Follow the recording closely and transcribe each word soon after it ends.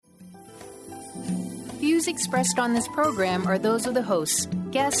views expressed on this program are those of the hosts,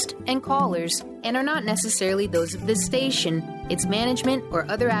 guests, and callers, and are not necessarily those of this station, its management, or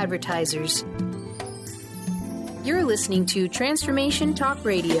other advertisers. You're listening to Transformation Talk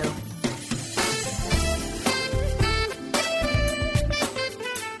Radio.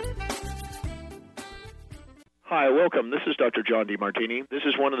 Hi, welcome. This is Dr. John DeMartini. This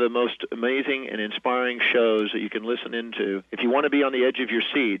is one of the most amazing and inspiring shows that you can listen into. If you want to be on the edge of your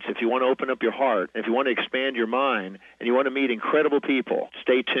seats, if you want to open up your heart, if you want to expand your mind, and you want to meet incredible people,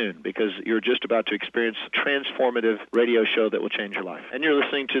 stay tuned because you're just about to experience a transformative radio show that will change your life. And you're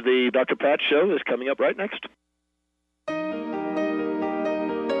listening to the Dr. Pat Show that's coming up right next.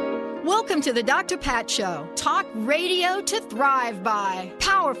 Welcome to the Dr. Pat Show. Talk radio to thrive by.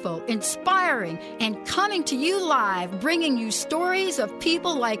 Powerful, inspiring, and coming to you live, bringing you stories of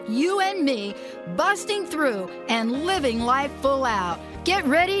people like you and me busting through and living life full out. Get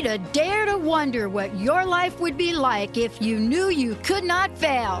ready to dare to wonder what your life would be like if you knew you could not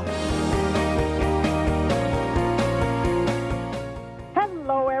fail.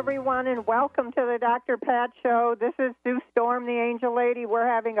 Hello, everyone, and welcome to the Dr. Pat Show. This is Sue Storm, the Angel Lady. We're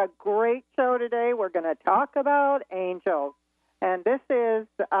having a great show today. We're going to talk about angels, and this is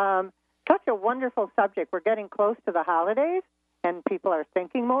such a wonderful subject. We're getting close to the holidays, and people are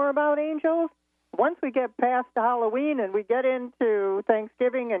thinking more about angels. Once we get past Halloween and we get into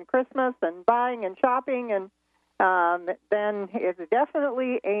Thanksgiving and Christmas and buying and shopping, and then it's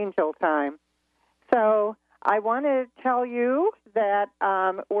definitely angel time. So I want to tell you that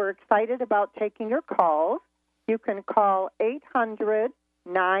we're excited about taking your calls. You can call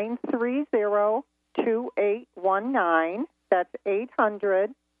 800-930-2819. That's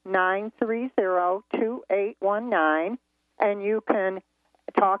 800-930-2819. And you can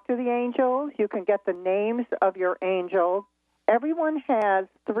talk to the angels. You can get the names of your angels. Everyone has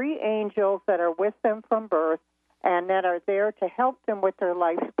 3 angels that are with them from birth and that are there to help them with their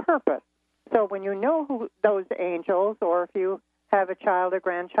life's purpose. So when you know who those angels, or if you have a child or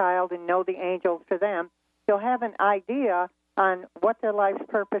grandchild and know the angels for them, you'll have an idea on what their life's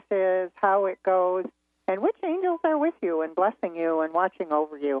purpose is, how it goes, and which angels are with you and blessing you and watching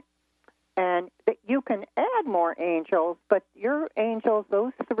over you. And you can add more angels, but your angels,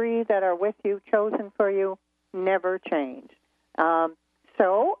 those 3 that are with you, chosen for you, never change.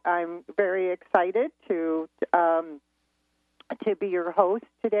 So I'm very excited to be your host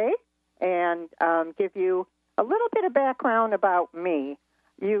today and give you a little bit of background about me.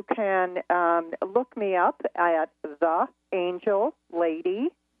 You can look me up at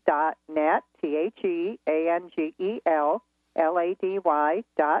theangellady.net,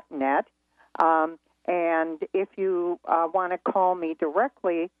 theangellady.net. And if you want to call me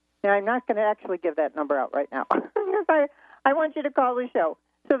directly, now I'm not going to actually give that number out right now because I want you to call the show.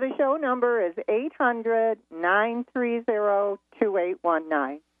 So the show number is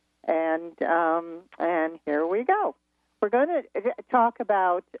 800-930-2819. And here we go. We're going to talk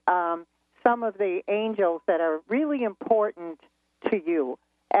about some of the angels that are really important to you.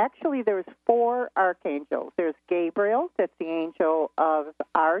 Actually, there's 4 archangels. There's Gabriel, that's the angel of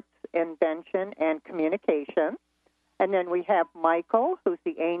arts, invention, and communication. And then we have Michael, who's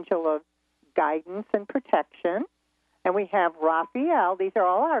the angel of guidance and protection. And we have Raphael. These are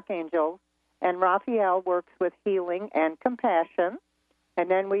all archangels. And Raphael works with healing and compassion. And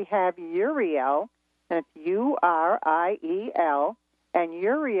then we have Uriel, and it's Uriel, and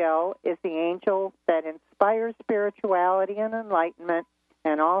Uriel is the angel that inspires spirituality and enlightenment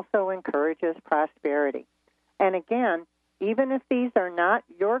and also encourages prosperity. And again, even if these are not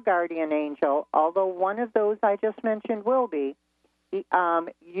your guardian angel, although one of those I just mentioned will be,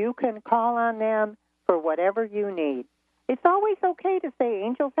 you can call on them for whatever you need. It's always okay to say,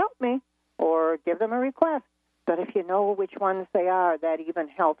 angels, help me, or give them a request. But if you know which ones they are, that even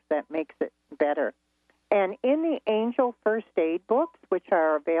helps. That makes it better. And in the Angel First Aid books, which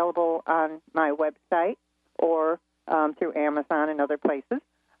are available on my website or through Amazon and other places,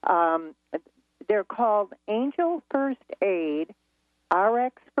 they're called Angel First Aid,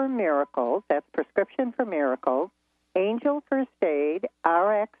 RX for Miracles. That's prescription for miracles. Angel First Aid,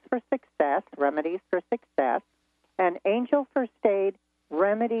 RX for Success, remedies for success. And Angel First Aid,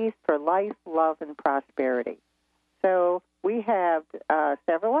 remedies for life, love, and prosperity. So we have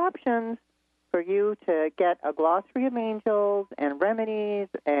several options for you to get a glossary of angels and remedies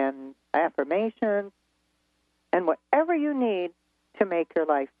and affirmations and whatever you need to make your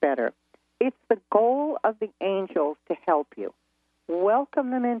life better. It's the goal of the angels to help you. Welcome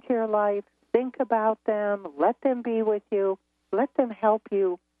them into your life. Think about them. Let them be with you. Let them help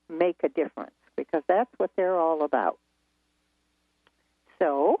you make a difference because that's what they're all about.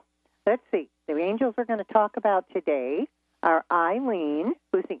 So let's see. The angels we're going to talk about today are Eileen,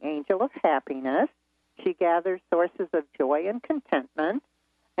 who's the angel of happiness. She gathers sources of joy and contentment.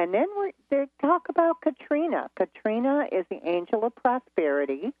 And then they talk about Katrina. Katrina is the angel of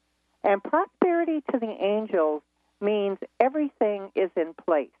prosperity. And prosperity to the angels means everything is in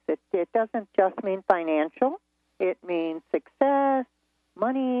place. It doesn't just mean financial. It means success,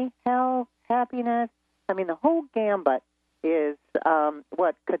 money, health, happiness. I mean, the whole gambit is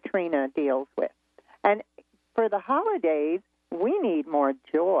what Katrina deals with. And for the holidays, we need more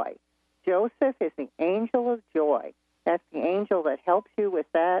joy. Joseph is the angel of joy. That's the angel that helps you with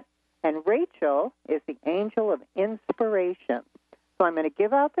that. And Rachel is the angel of inspiration. So I'm going to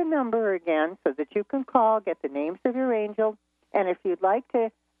give out the number again so that you can call, get the names of your angels. And if you'd like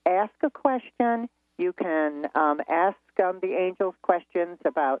to ask a question, you can ask the angels questions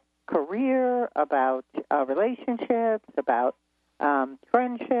about career, about relationships, about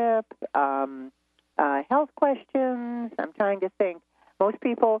friendship, health questions. I'm trying to think. Most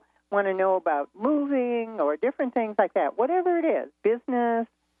people want to know about moving or different things like that. Whatever it is, business,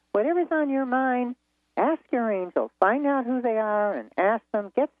 whatever's on your mind, ask your angels. Find out who they are and ask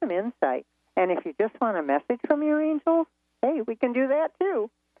them. Get some insight. And if you just want a message from your angels, hey, we can do that too.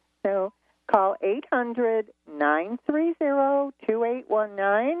 So call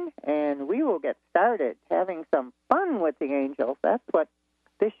 800-930-2819, and we will get started having some fun with the angels. That's what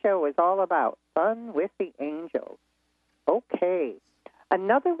this show is all about, fun with the angels. Okay.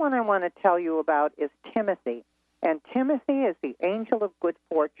 Another one I want to tell you about is Timothy. And Timothy is the angel of good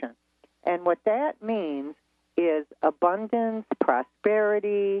fortune. And what that means is abundance,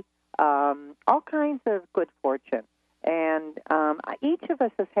 prosperity, all kinds of good fortune. And each of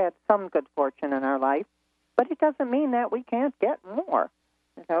us has had some good fortune in our life, but it doesn't mean that we can't get more.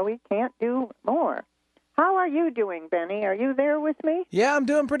 So we can't do more. How are you doing, Benny? Are you there with me? Yeah, I'm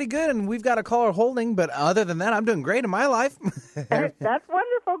doing pretty good, and we've got a caller holding, but other than that, I'm doing great in my life. That's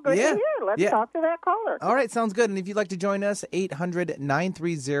wonderful. Good to hear. Let's talk to that caller. All right, sounds good. And if you'd like to join us,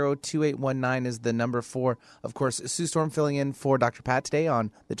 800-930-2819 is the number for, of course, Sue Storm filling in for Dr. Pat today on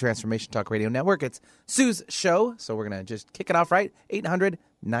the Transformation Talk Radio Network. It's Sue's show, so we're going to just kick it off right.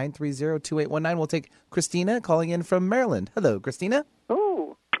 800-930-2819. We'll take Christina calling in from Maryland. Hello, Christina.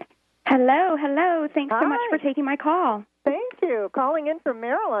 Ooh. Hello. Thanks so much for taking my call. Thank you. Calling in from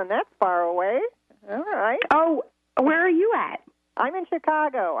Maryland. That's far away. All right. Oh, where are you at? I'm in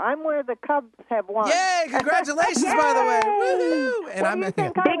Chicago. I'm where the Cubs have won. Yay! Congratulations, by the way. Woohoo! And I'm big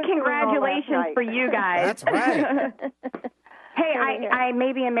congratulations for you guys. That's right. Hey, I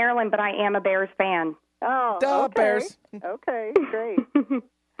may be in Maryland, but I am a Bears fan. Oh, Duh, okay. Bears. Okay, great.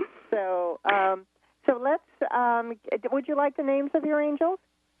 So let's. Would you like the names of your angels?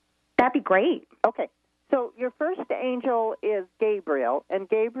 That'd be great. Okay. So your first angel is Gabriel, and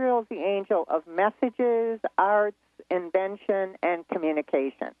Gabriel is the angel of messages, arts, invention, and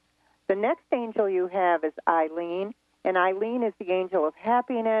communication. The next angel you have is Eileen, and Eileen is the angel of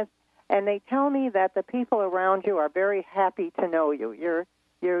happiness, and they tell me that the people around you are very happy to know you.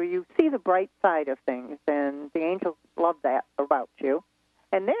 You see the bright side of things, and the angels love that about you.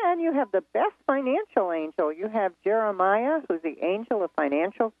 And then you have the best financial angel. You have Jeremiah, who's the angel of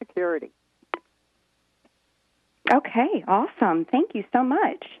financial security. Okay, awesome. Thank you so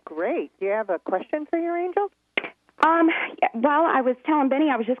much. Great. Do you have a question for your angel? Well, I was telling Benny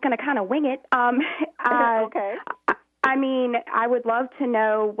I was just going to kind of wing it. Okay. I mean, I would love to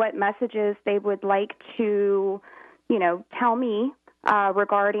know what messages they would like to, tell me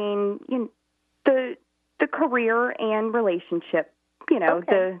regarding the career and relationship.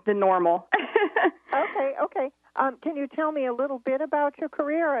 Okay. The normal. Okay. Can you tell me a little bit about your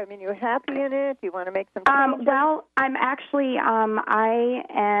career? I mean, you're happy in it? Do you want to make some changes? Well, I'm actually, I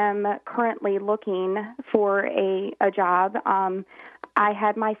am currently looking for a job. I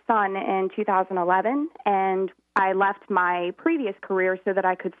had my son in 2011, and I left my previous career so that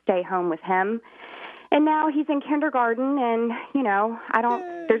I could stay home with him. And now he's in kindergarten, and,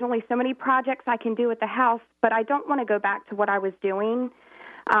 there's only so many projects I can do at the house, but I don't want to go back to what I was doing.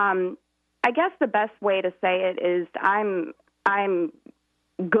 I guess the best way to say it is I'm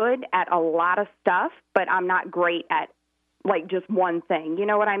good at a lot of stuff, but I'm not great at, just one thing. You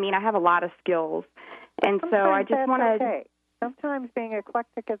know what I mean? I have a lot of skills. And sometimes so I just want to... Okay. Sometimes being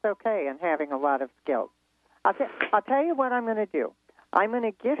eclectic is okay and having a lot of skills. I'll tell you what I'm going to do. I'm going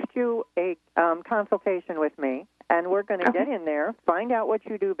to gift you a consultation with me, and we're going to get in there, find out what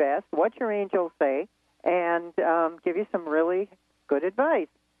you do best, what your angels say, and give you some really good advice.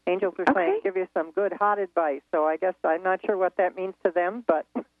 Angels are saying give you some good, hot advice, so I guess I'm not sure what that means to them, but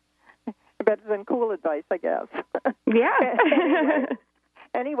better than cool advice, I guess. Yeah.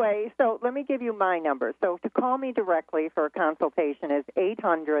 Anyway, so let me give you my number. So to call me directly for a consultation is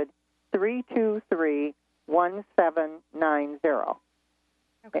 800-323-1790.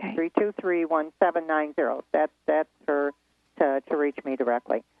 Okay. 323-1790. That's her to reach me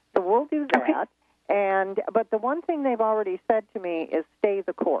directly. So we'll do that. Okay. But the one thing they've already said to me is stay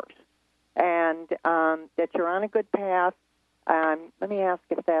the course, and that you're on a good path. Let me ask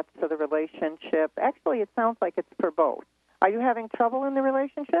if that's for the relationship. Actually, it sounds like it's for both. Are you having trouble in the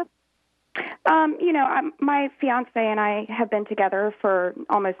relationship? My fiance and I have been together for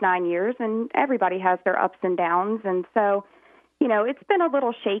almost 9 years, and everybody has their ups and downs, and so, it's been a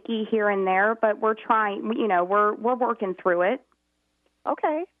little shaky here and there, but we're trying. We're working through it.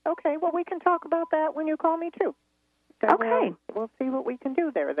 Okay. Well, we can talk about that when you call me too. So okay. We'll see what we can do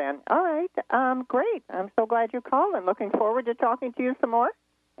there then. All right. Great. I'm so glad you called and looking forward to talking to you some more.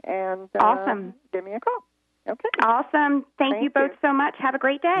 And awesome. Give me a call. Okay. Awesome. Thank you both so much. Have a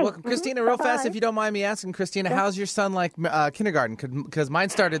great day. Welcome, Christina. Real fast, if you don't mind me asking, Christina, how's your son like kindergarten? Because mine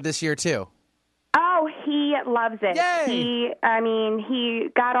started this year too. Oh, he loves it. Yay! He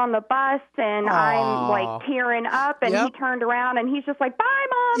got on the bus, and I'm like tearing up, and he turned around, and he's just like, "Bye,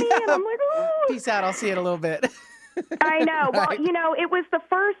 Mommy," and I'm like, "Ooh." Peace out. I'll see you in a little bit. I know. Well, it was the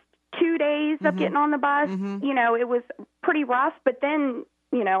first 2 days of getting on the bus. Mm-hmm. It was pretty rough, but then,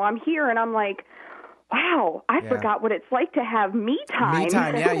 I'm here, and I'm like, wow, I forgot what it's like to have me time. Me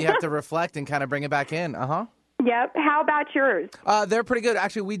time, yeah. You have to reflect and kind of bring it back in. Uh-huh. Yep. How about yours? They're pretty good.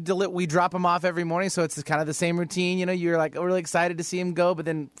 Actually, we drop them off every morning, so it's kind of the same routine. You're like really excited to see him go, but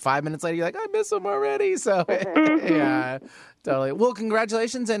then 5 minutes later, you're like, I miss him already. So, yeah, totally. Well,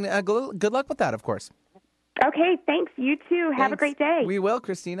 congratulations, and good luck with that, of course. Okay, thanks. You too. Have a great day. We will,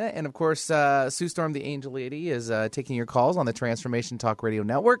 Christina. And, of course, Sue Storm, the Angel Lady, is taking your calls on the Transformation Talk Radio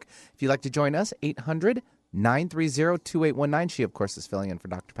Network. If you'd like to join us, 800-930-2819. She, of course, is filling in for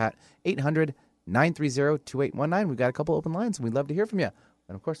Dr. Pat. 800-930-2819. We've got a couple open lines, and we'd love to hear from you.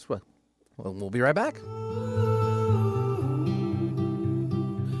 And, of course, we'll be right back.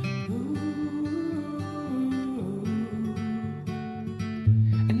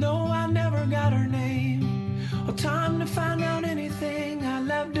 No, I never got her name or time to find out anything. I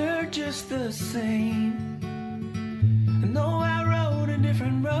loved her just the same. And though I rode a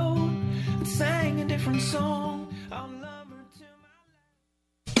different road and sang a different song, I'll love her to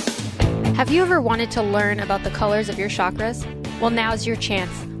my life. Have you ever wanted to learn about the colors of your chakras? Well, now's your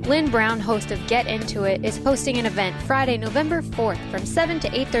chance. Lynn Brown, host of Get Into It, is hosting an event Friday, November 4th from 7 to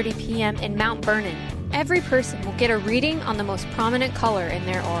 8:30 p.m. in Mount Vernon. Every person will get a reading on the most prominent color in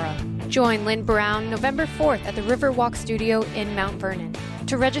their aura. Join Lynn Brown November 4th at the Riverwalk Studio in Mount Vernon.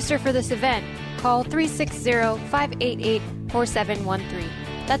 To register for this event, call 360-588-4713.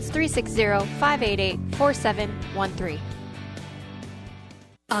 That's 360-588-4713.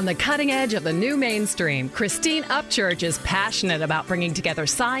 On the cutting edge of the new mainstream, Christine Upchurch is passionate about bringing together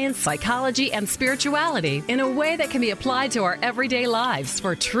science, psychology, and spirituality in a way that can be applied to our everyday lives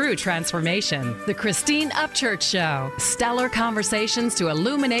for true transformation. The Christine Upchurch Show, stellar conversations to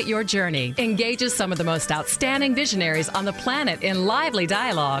illuminate your journey, engages some of the most outstanding visionaries on the planet in lively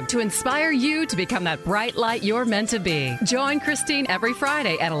dialogue to inspire you to become that bright light you're meant to be. Join Christine every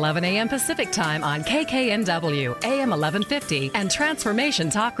Friday at 11 a.m. Pacific Time on KKNW, AM 1150, and Transformation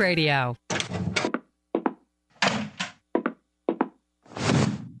Talk Radio.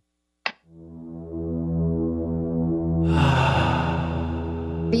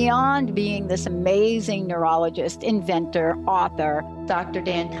 Beyond being this amazing neurologist, inventor, author, Dr.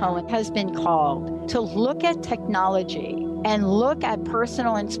 Dan Cohen has been called to look at technology and look at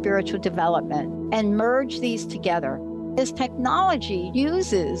personal and spiritual development and merge these together. His technology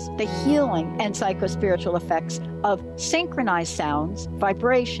uses the healing and psychospiritual effects of synchronized sounds,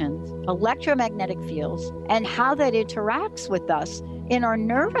 vibrations, electromagnetic fields, and how that interacts with us in our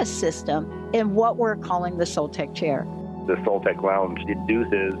nervous system in what we're calling the Soltec chair. The Soltec Lounge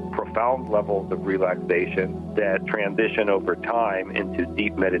induces profound levels of relaxation that transition over time into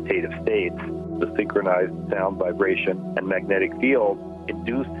deep meditative states. The synchronized sound, vibration, and magnetic field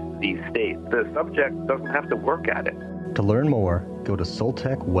induce these states. The subject doesn't have to work at it. To learn more, go to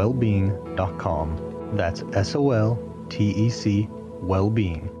soltecwellbeing.com. That's SOLTEC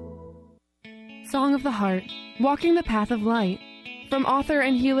Wellbeing. Song of the Heart, Walking the Path of Light, from author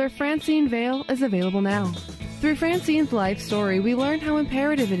and healer Francine Vale, is available now. Through Francine's life story, we learn how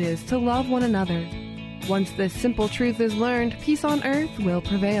imperative it is to love one another. Once this simple truth is learned, peace on earth will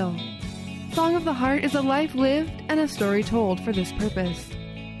prevail. Song of the Heart is a life lived and a story told for this purpose.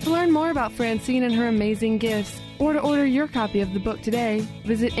 To learn more about Francine and her amazing gifts, or to order your copy of the book today,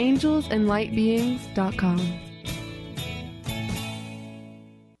 visit angelsandlightbeings.com.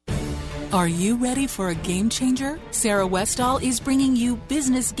 Are you ready for a game changer? Sarah Westall is bringing you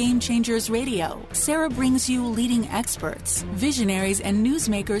Business Game Changers Radio. Sarah brings you leading experts, visionaries, and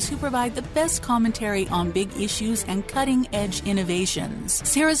newsmakers who provide the best commentary on big issues and cutting-edge innovations.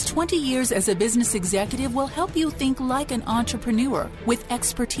 Sarah's 20 years as a business executive will help you think like an entrepreneur with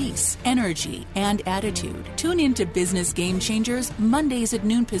expertise, energy, and attitude. Tune in to Business Game Changers Mondays at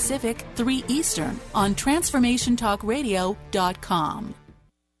noon Pacific, 3 Eastern on TransformationTalkRadio.com.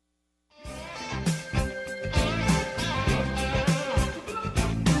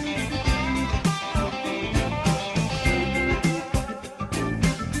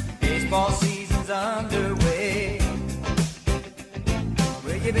 Baseball season's underway.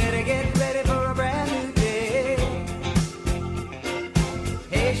 Well, you better get ready for a brand new day.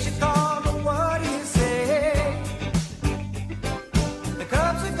 Hey, Chicago, what do you say? The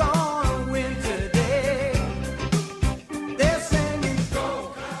Cubs are gonna win today. They're singing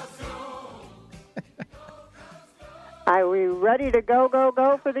go, Cubs, go. Are we ready to go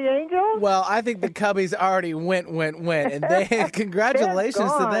for the Angels? Well, I think the Cubbies already went, and they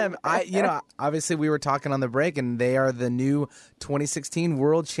congratulations to them. Obviously we were talking on the break, and they are the new 2016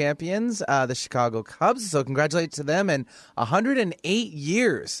 World Champions, the Chicago Cubs. So congratulations to them, and 108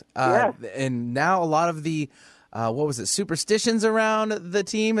 years. Yes. And now a lot of the superstitions around the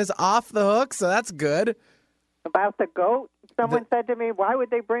team is off the hook. So that's good. About the goat, someone said to me, "Why would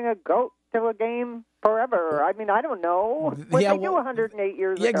they bring a goat to a game forever?" I mean, I don't know. What they do 108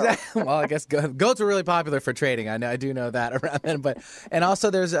 years ago. Exactly. Well, I guess goats were really popular for trading. I do know that around then. And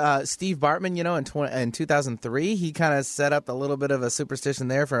also there's Steve Bartman. In 2003, he kind of set up a little bit of a superstition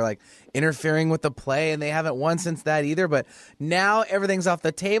there for like interfering with the play, and they haven't won since that either. But now everything's off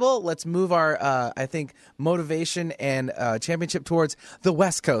the table. Let's move our motivation and championship towards the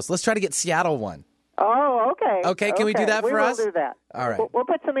West Coast. Let's try to get Seattle one. Oh, okay. Okay, can we do that for us? We will do that. All right. We'll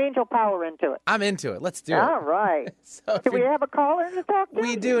put some angel power into it. I'm into it. Let's do it. All right. Do we have a caller to talk to?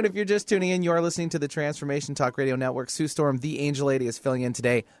 We do, and if you're just tuning in, you are listening to the Transformation Talk Radio Network. Sue Storm, the Angel Lady, is filling in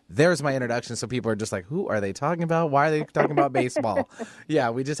today. There's my introduction, so people are just like, who are they talking about? Why are they talking about baseball? Yeah,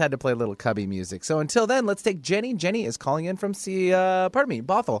 we just had to play a little Cubby music. So until then, let's take Jenny. Jenny is calling in from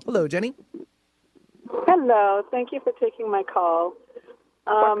Bothell. Hello, Jenny. Hello. Thank you for taking my call.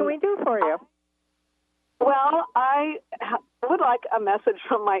 What can we do for you? Well, I would like a message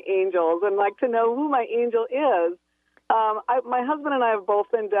from my angels and like to know who my angel is. My husband and I have both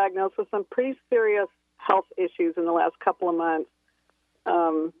been diagnosed with some pretty serious health issues in the last couple of months.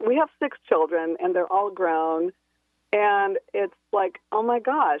 We have 6 children, and they're all grown. And it's like, oh, my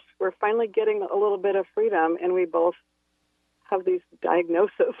gosh, we're finally getting a little bit of freedom, and we both have these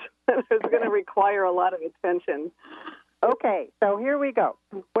diagnoses that is going to require a lot of attention. Okay, so here we go.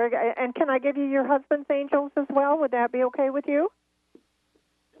 And can I give you your husband's angels as well? Would that be okay with you?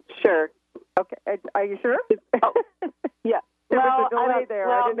 Sure. Okay, are you sure? Yeah. There was a delay there.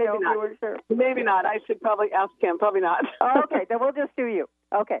 Well, I didn't maybe know if not. you were sure. Maybe not. I should probably ask him. Probably not. Okay, then we'll just do you.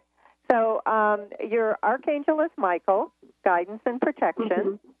 Okay. So your archangel is Michael, guidance and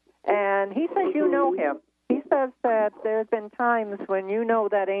protection, and he says you know him. He says that there's been times when you know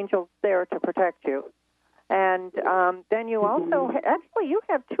that angel's there to protect you. And then you also, actually, you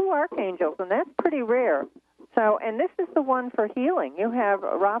have 2 archangels, and that's pretty rare. So, and this is the one for healing. You have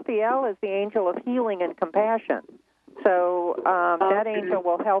Raphael as the angel of healing and compassion. So that angel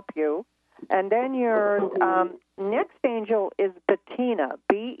will help you. And then your next angel is Bettina,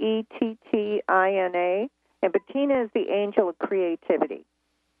 Bettina, and Bettina is the angel of creativity.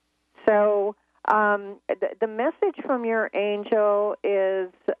 So the message from your angel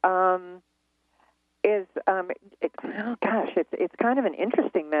is it's kind of an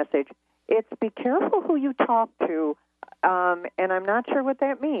interesting message. It's be careful who you talk to, and I'm not sure what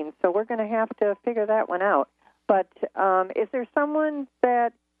that means, so we're going to have to figure that one out. But is there someone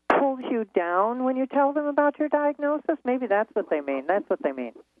that pulls you down when you tell them about your diagnosis? Maybe that's what they mean.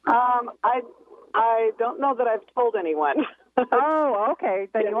 I don't know that I've told anyone. Oh, okay.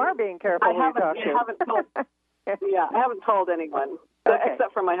 Then you are being careful who you talk to. I haven't told anyone,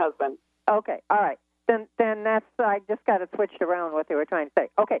 except for my husband. Okay, all right. Then that's, I just got it switched around what they were trying to say.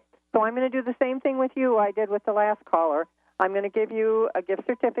 Okay, so I'm going to do the same thing with you I did with the last caller. I'm going to give you a gift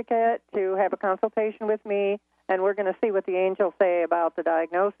certificate to have a consultation with me, and we're going to see what the angels say about the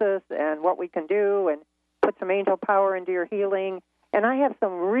diagnosis and what we can do and put some angel power into your healing. And I have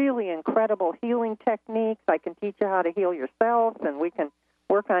some really incredible healing techniques. I can teach you how to heal yourself, and we can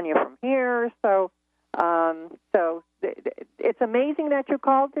work on you from here. So it's amazing that you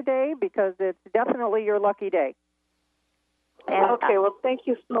called today because it's definitely your lucky day. And okay, well, thank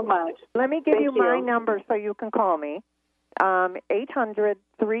you so much. Let me give you my number so you can call me.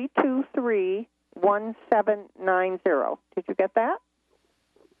 800-323-1790. Did you get that?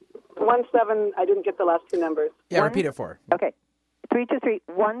 17. I didn't get the last two numbers. Yeah, repeat it for her. Okay.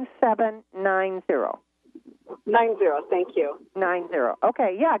 323-1790. 90. Thank you. 90.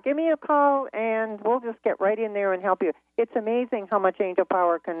 Okay, yeah, give me a call, and we'll just get right in there and help you. It's amazing how much angel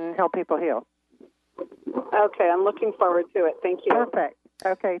power can help people heal. Okay, I'm looking forward to it. Thank you. Perfect.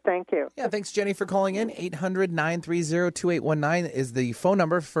 Okay, thank you. Yeah, thanks, Jenny, for calling in. 800-930-2819 is the phone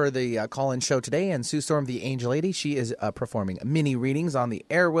number for the call-in show today. And Sue Storm, the Angel Lady, she is performing mini readings on the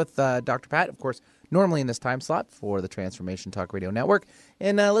air with Dr. Pat, of course, normally in this time slot for the Transformation Talk Radio Network.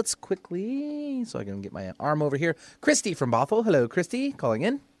 And let's quickly, so I can get my arm over here, Christy from Bothell. Hello, Christy, calling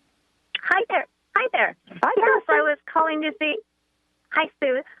in. Hi there. Hi, yes, I was calling to see. Hi,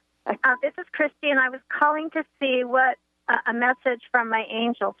 Sue. This is Christy, and I was calling to see what a message from my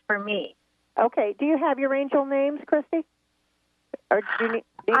angels for me. Okay. Do you have your angel names, Christy? Or do you need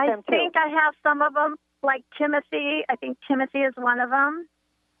I them too? think I have some of them, like Timothy. I think Timothy is one of them.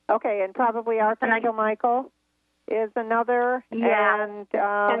 Okay, and probably Archangel Michael is another. Yeah. And,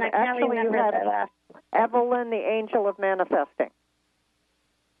 and I can't actually you remember have the last. Evelyn, the angel of manifesting.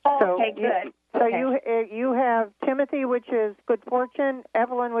 Oh, okay, good. So you have Timothy, which is good fortune,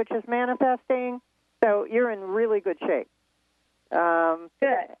 Evelyn, which is manifesting. So you're in really good shape. Good.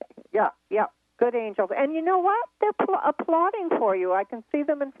 Yeah. Good angels. And you know what? They're applauding for you. I can see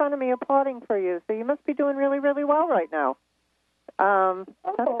them in front of me applauding for you. So you must be doing really, really well right now. That's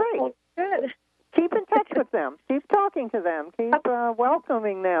great. Good. Keep in touch with them. Keep talking to them. Keep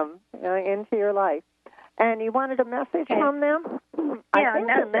welcoming them into your life. And you wanted a message from them? I think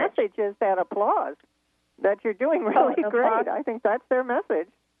the message is that applause, that you're doing really great. I think that's their message.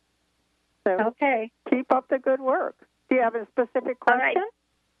 So keep up the good work. Do you have a specific question? Right.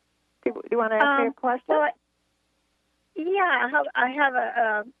 Do you want to ask me a question? Well, I have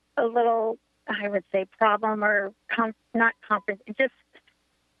a little, I would say, problem or not conference, just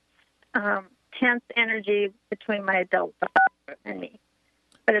tense energy between my adult daughter and me.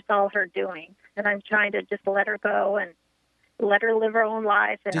 But it's all her doing. And I'm trying to just let her go and let her live her own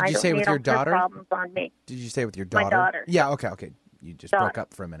life. And Did you I don't say need with your all her daughter? problems on me. Did you say with your daughter? My daughter. Yeah, okay. You just broke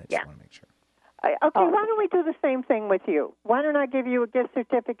up for a minute. Just want to make sure. Okay, why don't we do the same thing with you? Why don't I give you a gift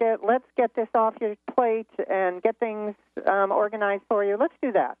certificate? Let's get this off your plate and get things organized for you. Let's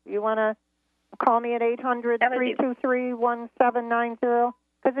do that. You want to call me at 800-323-1790?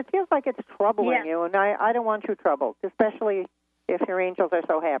 Because it feels like it's troubling you, and I don't want you troubled, especially if your angels are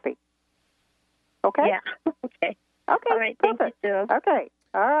so happy. Okay? Yeah. Okay. All right. Thank you, Sue. Okay.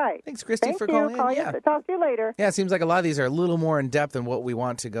 All right. Thanks, Christy, for calling in. Yeah. Talk to you later. Yeah, it seems like a lot of these are a little more in depth than what we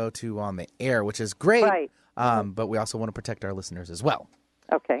want to go to on the air, which is great. Right. But we also want to protect our listeners as well.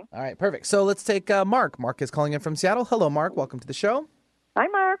 Okay. All right, perfect. So let's take Mark. Mark is calling in from Seattle. Hello, Mark. Welcome to the show. Hi,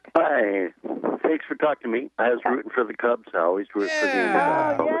 Mark. Hi. Thanks for talking to me. I was rooting for the Cubs. I always root for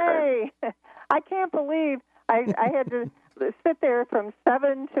the Oh, yay. I can't believe I had to sit there from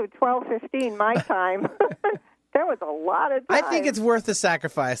 7 to 12:15 my time. There was a lot of time. I think it's worth the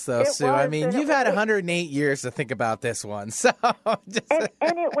sacrifice, though, Sue. I mean, you've had 108 years to think about this one. So, and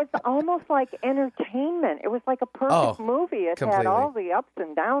it was almost like entertainment. It was like a perfect movie. It completely. had all the ups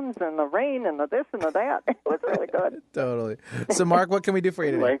and downs and the rain and the this and the that. It was really good. Totally. So, Mark, what can we do for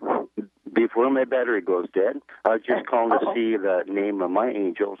you today? Before my battery goes dead, I was just calling to see the name of my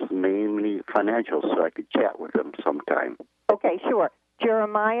angels, mainly financial, so I could chat with them sometime. Okay, sure.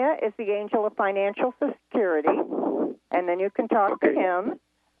 Jeremiah is the angel of financial security, and then you can talk to him.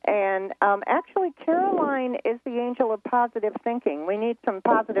 And actually, Caroline is the angel of positive thinking. We need some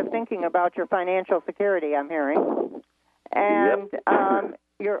positive thinking about your financial security, I'm hearing. And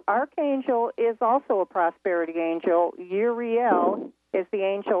your archangel is also a prosperity angel. Uriel is the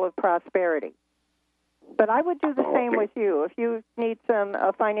angel of prosperity. But I would do the same with you. If you need some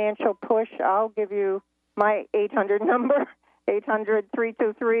financial push, I'll give you my 800 number.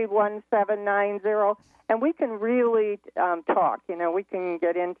 800-323-1790, and we can really talk. You know, we can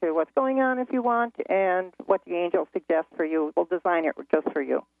get into what's going on if you want and what the angels suggest for you. We'll design it just for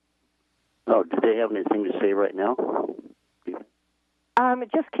you. Oh, do they have anything to say right now?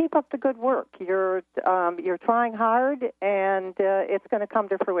 Just keep up the good work. You're trying hard, and it's going to come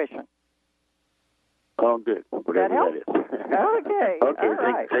to fruition. Oh, good. Whatever that is. Okay. Okay, all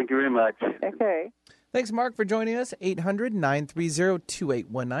right. Thank you very much. Okay. Thanks, Mark, for joining us.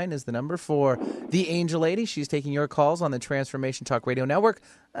 800-930-2819 is the number for the Angel Lady. She's taking your calls on the Transformation Talk Radio Network.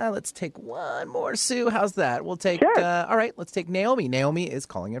 Let's take one more, Sue. How's that? We'll take, all right, let's take Naomi. Naomi is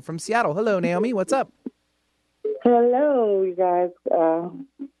calling in from Seattle. Hello, Naomi. What's up? Hello, you guys.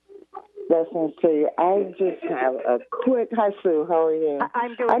 Blessings to you. I just have a quick, hi Sue, how are you?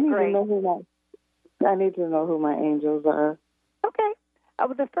 I'm doing great. I need to know who my angels are. Okay.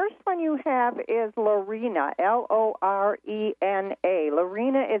 The first one you have is Lorena, Lorena.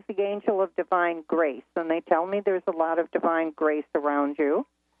 Lorena is the angel of divine grace, and they tell me there's a lot of divine grace around you.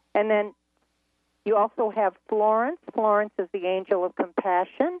 And then you also have Florence. Florence is the angel of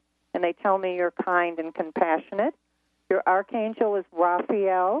compassion, and they tell me you're kind and compassionate. Your archangel is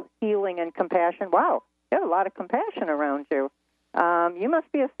Raphael, healing and compassion. Wow, you have a lot of compassion around you. You must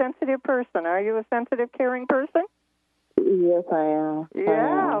be a sensitive person. Are you a sensitive, caring person? Yes, I am.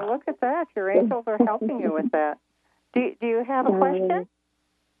 Yeah, look at that. Your angels are helping you with that. Do you have a question?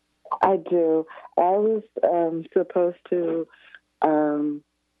 I do. I was supposed to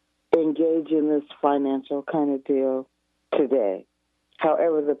engage in this financial kind of deal today.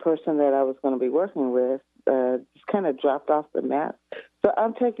 However, the person that I was going to be working with just kind of dropped off the map. So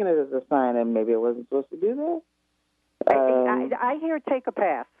I'm taking it as a sign that maybe I wasn't supposed to do that. I hear take a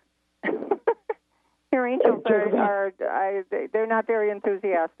pass. Your angels they're not very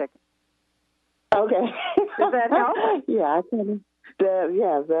enthusiastic. Okay. Does that help? Yeah,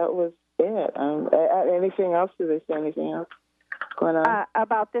 that was it. Anything else? Did they say anything else going on?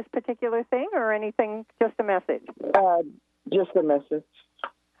 About this particular thing or anything, just a message? Just a message.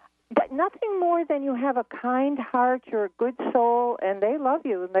 But nothing more than you have a kind heart, you're a good soul, and they love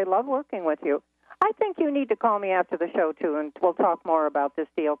you, and they love working with you. I think you need to call me after the show, too, and we'll talk more about this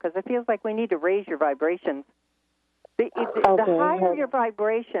deal, because it feels like we need to raise your vibrations. The higher your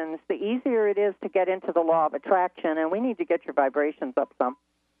vibrations, the easier it is to get into the law of attraction, and we need to get your vibrations up some.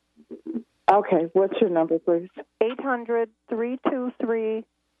 Okay. What's your number, please?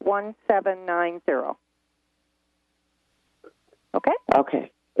 800-323-1790. Okay?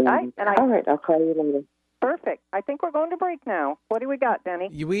 Okay. All right. All right. I'll call you later. Perfect. I think we're going to break now. What do we got, Denny?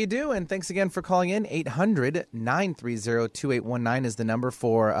 We do, and thanks again for calling in. 800-930-2819 is the number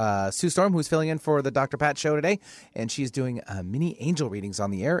for Sue Storm, who's filling in for the Dr. Pat Show today, and she's doing mini angel readings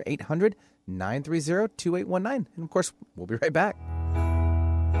on the air, 800-930-2819. And, of course, we'll be right back.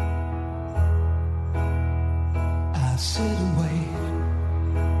 I sit and wait.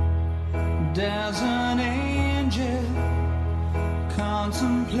 There's an angel.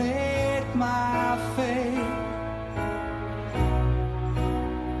 Contemplate my fate.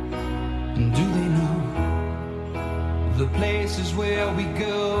 And do they know the places where we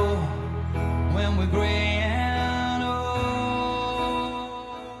go when we're gray and old?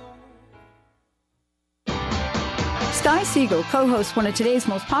 Sky Siegel co-hosts one of today's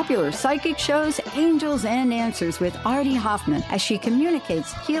most popular psychic shows, Angels and Answers, with Artie Hoffman, as she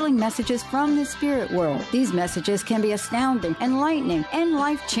communicates healing messages from the spirit world. These messages can be astounding, enlightening, and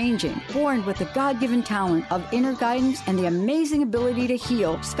life-changing. Born with the God-given talent of inner guidance and the amazing ability to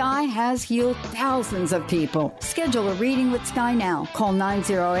heal, Sky has healed thousands of people. Schedule a reading with Sky now. Call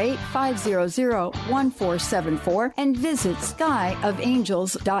 908-500-1474 and visit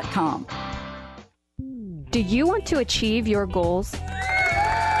skyofangels.com. Do you want to achieve your goals?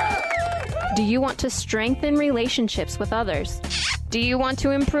 Do you want to strengthen relationships with others? Do you want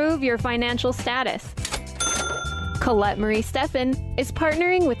to improve your financial status? Colette Marie Steffen is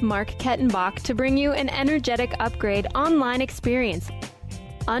partnering with Mark Kettenbach to bring you an energetic upgrade online experience.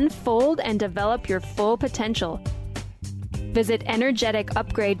 Unfold and develop your full potential. Visit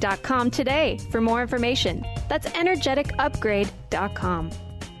energeticupgrade.com today for more information. That's energeticupgrade.com.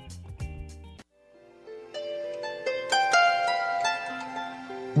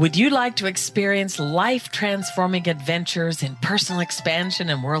 Would you like to experience life-transforming adventures in personal expansion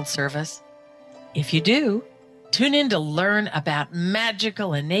and world service? If you do, tune in to learn about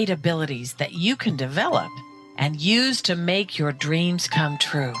magical innate abilities that you can develop and use to make your dreams come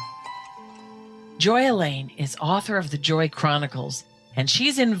true. Joy Elaine is author of the Joy Chronicles, and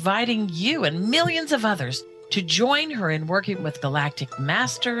she's inviting you and millions of others to join her in working with galactic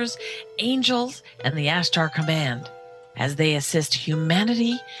masters, angels, and the Ashtar Command as they assist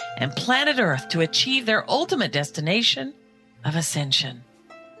humanity and planet Earth to achieve their ultimate destination of ascension.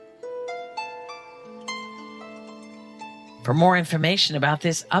 For more information about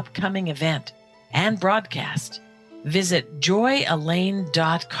this upcoming event and broadcast, visit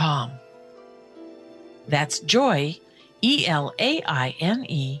joyelaine.com. That's joy,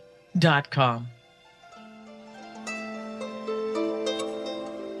 ELAINE.com.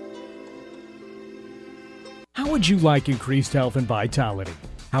 How would you like increased health and vitality?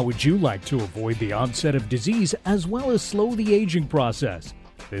 How would you like to avoid the onset of disease as well as slow the aging process?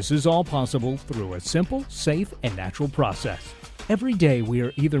 This is all possible through a simple, safe, and natural process. Every day we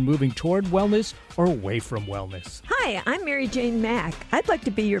are either moving toward wellness or away from wellness. Hi, Hi, I'm Mary Jane Mack. I'd like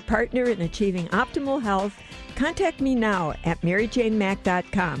to be your partner in achieving optimal health. Contact me now at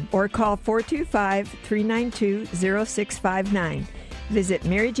maryjanemack.com or call 425-392-0659. Visit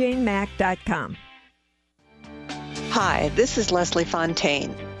maryjanemack.com. Hi, this is Leslie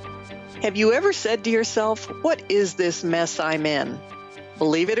Fontaine. Have you ever said to yourself, what is this mess I'm in?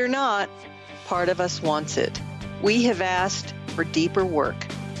 Believe it or not, part of us wants it. We have asked for deeper work,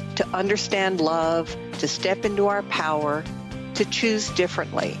 to understand love, to step into our power, to choose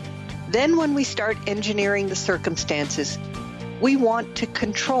differently. Then when we start engineering the circumstances, we want to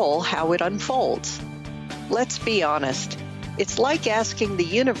control how it unfolds. Let's be honest. It's like asking the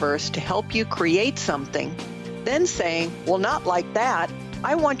universe to help you create something, then saying, well, not like that.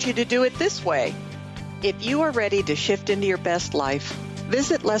 I want you to do it this way. If you are ready to shift into your best life,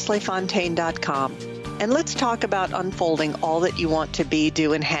 visit lesliefontaine.com and let's talk about unfolding all that you want to be,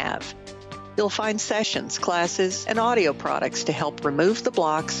 do, and have. You'll find sessions, classes, and audio products to help remove the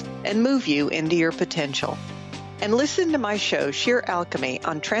blocks and move you into your potential. And listen to my show, Sheer Alchemy,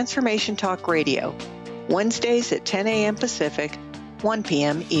 on Transformation Talk Radio, Wednesdays at 10 a.m. Pacific, 1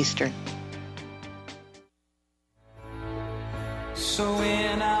 p.m. Eastern. So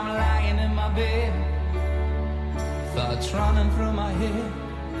when I'm lying in my bed, thoughts running through my head,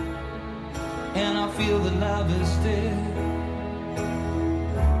 and I feel that love is dead,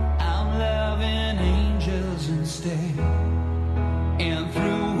 I'm loving angels instead. And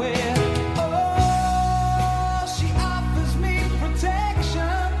through it, oh, she offers me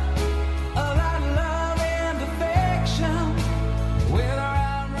protection, a lot of love and affection, whether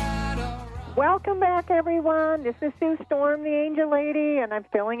I'm right or wrong. Welcome back, everyone. This is Sue Storm, the Angel Lady, and I'm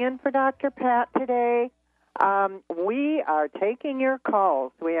filling in for Dr. Pat today. We are taking your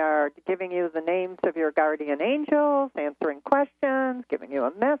calls. We are giving you the names of your guardian angels, answering questions, giving you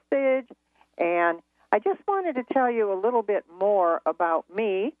a message. And I just wanted to tell you a little bit more about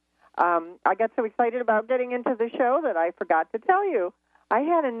me. I got so excited about getting into the show that I forgot to tell you. I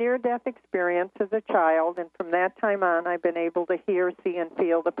had a near-death experience as a child, and from that time on, I've been able to hear, see, and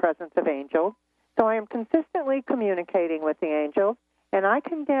feel the presence of angels. So I am consistently communicating with the angels, and I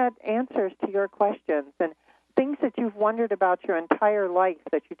can get answers to your questions and things that you've wondered about your entire life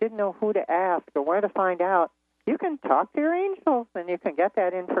that you didn't know who to ask or where to find out. You can talk to your angels, and you can get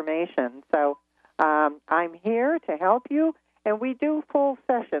that information. So I'm here to help you, and we do full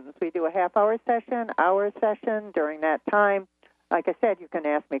sessions. We do a half-hour session, hour session. During that time, like I said, you can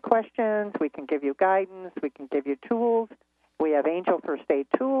ask me questions. We can give you guidance. We can give you tools. We have Angel First Aid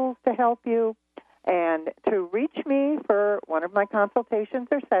tools to help you. And to reach me for one of my consultations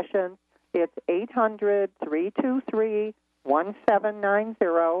or sessions, it's 800-323-1790,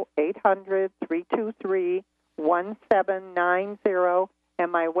 800-323-1790,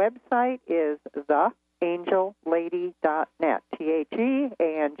 and my website is theangellady.net,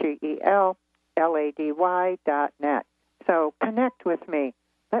 theangellady.net. So connect with me.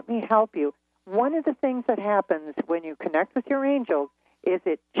 Let me help you. One of the things that happens when you connect with your angels is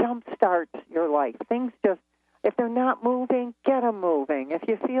it jump-starts your life. Things just, if they're not moving, get them moving. If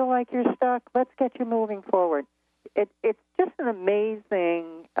you feel like you're stuck, let's get you moving forward. It's just an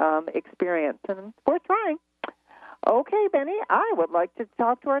amazing experience, and it's worth trying. Okay, Benny, I would like to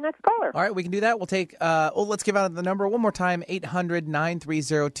talk to our next caller. All right, we can do that. We'll take, let's give out the number one more time,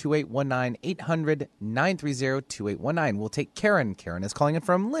 800-930-2819, 800-930-2819. We'll take Karen. Karen is calling in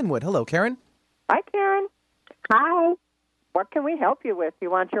from Linwood. Hello, Karen. Hi, Karen. Hi. What can we help you with?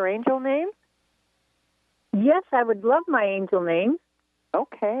 You want your angel name? Yes, I would love my angel name.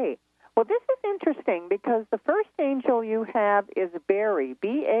 Okay. Well, this is interesting because the first angel you have is Barry,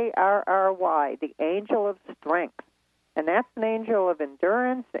 B-A-R-R-Y, the angel of strength. And that's an angel of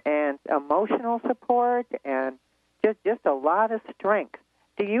endurance and emotional support and just a lot of strength.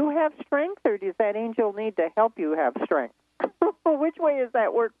 Do you have strength, or does that angel need to help you have strength? Which way does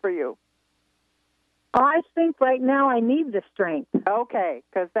that work for you? I think right now I need the strength. Okay,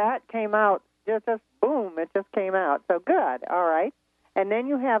 because that came out, just boom, it just came out. So good, all right. And then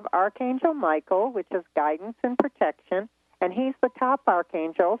you have Archangel Michael, which is guidance and protection, and he's the top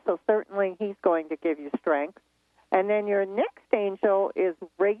archangel, so certainly he's going to give you strength. And then your next angel is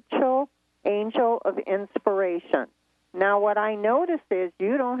Rachel, angel of inspiration. Now, what I notice is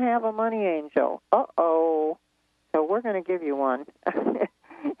you don't have a money angel. Uh-oh. So we're going to give you one.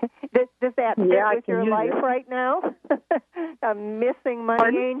 Does that fit with your life right now? A missing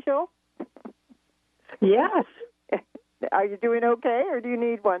money angel? Yes. Are you doing okay, or do you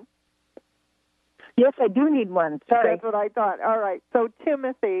need one? Yes, I do need one. Sorry. That's what I thought. All right. So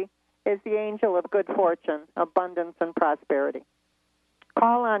Timothy is the angel of good fortune, abundance, and prosperity.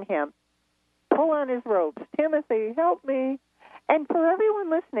 Call on him. pull on his ropes. Timothy, help me. And for everyone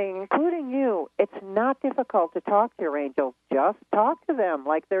listening, including you, it's not difficult to talk to your angels. Just talk to them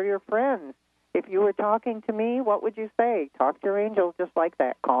like they're your friends. If you were talking to me, what would you say? Talk to your angels just like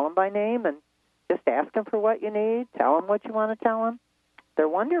that. Call them by name and just ask them for what you need. Tell them what you want to tell them. They're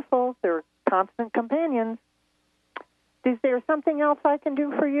wonderful. They're constant companions. Is there something else I can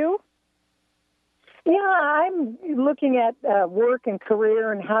do for you? Yeah, I'm looking at work and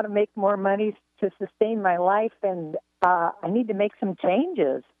career and how to make more money to sustain my life, and I need to make some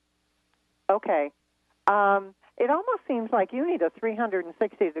changes. Okay. It almost seems like you need a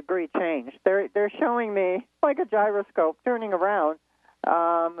 360-degree change. They're showing me like a gyroscope turning around.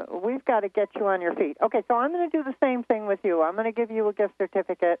 We've got to get you on your feet. Okay, so I'm going to do the same thing with you. I'm going to give you a gift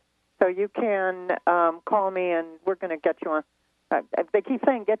certificate so you can call me, and we're going to get you on. They keep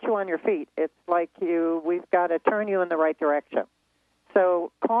saying get you on your feet. It's like we've got to turn you in the right direction.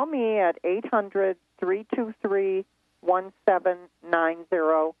 So call me at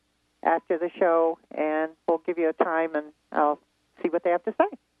 800-323-1790 after the show, and we'll give you a time, and I'll see what they have to say.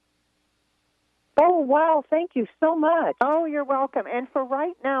 Oh, wow, thank you so much. Oh, you're welcome. And for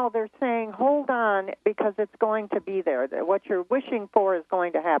right now, they're saying hold on because it's going to be there. What you're wishing for is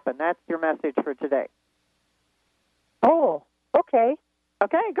going to happen. That's your message for today. Oh, okay.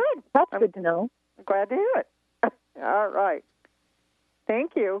 Okay, good. That's good to know. I'm glad to hear it. All right.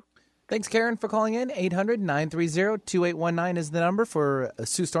 Thank you. Thanks, Karen, for calling in. 800-930-2819 is the number for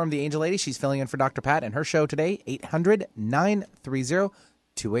Sue Storm, the Angel Lady. She's filling in for Dr. Pat and her show today,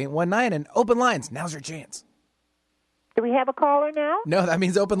 800-930-2819. And open lines. Now's your chance. Do we have a caller now? No, that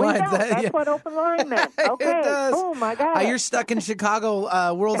means open lines. That's what open line meant. Okay. It does. Oh, my God. You're stuck in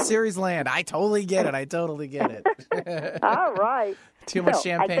Chicago World Series land. I totally get it. All right. Too much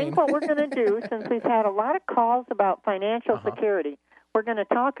champagne. I think what we're going to do, since we've had a lot of calls about financial security, we're going to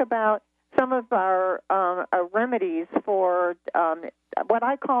talk about some of our remedies for what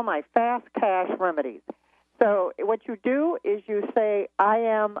I call my fast cash remedies. So what you do is you say, I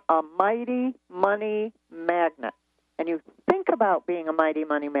am a mighty money magnet. And you think about being a mighty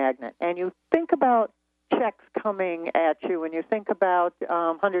money magnet. And you think about checks coming at you. And you think about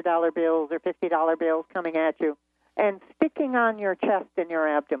 $100 bills or $50 bills coming at you and sticking on your chest and your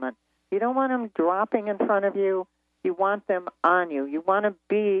abdomen. You don't want them dropping in front of you. You want them on you. You want to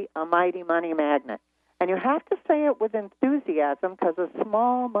be a mighty money magnet. And you have to say it with enthusiasm because a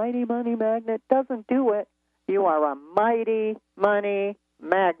small mighty money magnet doesn't do it. You are a mighty money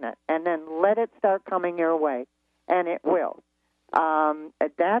magnet. And then let it start coming your way. And it will.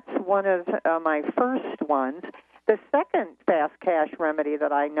 That's one of my first ones. The second fast cash remedy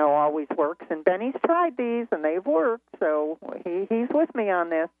that I know always works, and Benny's tried these and they've worked, so he's with me on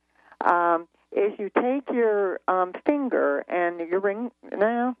this, is you take your finger and your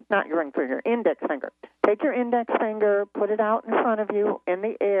index finger. Take your index finger, put it out in front of you in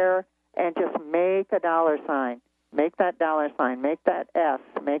the air, and just make a dollar sign. Make that dollar sign. Make that S.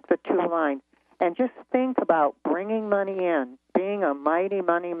 Make the two lines. And just think about bringing money in, being a mighty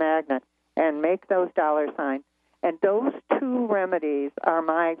money magnet, and make those dollar signs. And those two remedies are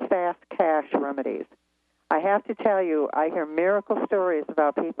my fast cash remedies. I have to tell you, I hear miracle stories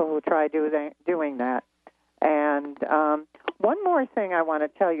about people who try doing that. And one more thing I want to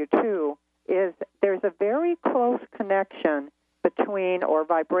tell you, too, is there's a very close connection between, or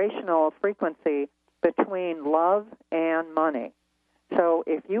vibrational frequency, between love and money. So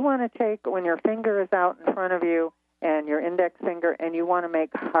if you want to take, when your finger is out in front of you and your index finger, and you want to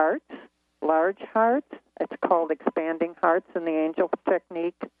make hearts, large hearts, it's called expanding hearts in the angel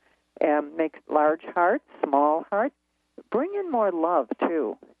technique, make large hearts, small hearts. Bring in more love,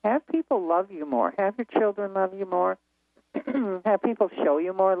 too. Have people love you more. Have your children love you more. Have people show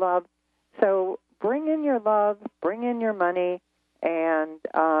you more love. So bring in your love, bring in your money, and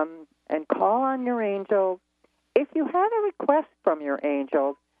call on your angels. If you have a request from your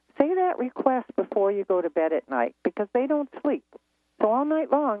angels, say that request before you go to bed at night because they don't sleep. So all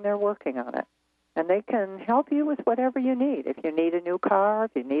night long they're working on it. And they can help you with whatever you need. If you need a new car,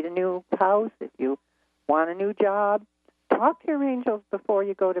 if you need a new house, if you want a new job, talk to your angels before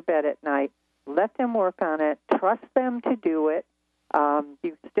you go to bed at night. Let them work on it. Trust them to do it.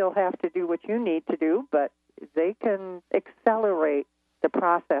 You still have to do what you need to do, but they can accelerate the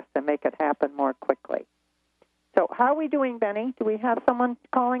process to make it happen more quickly. So how are we doing, Benny? Do we have someone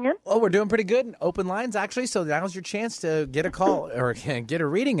calling in? Oh, we're doing pretty good. Open lines, actually. So now's your chance to get a call or get a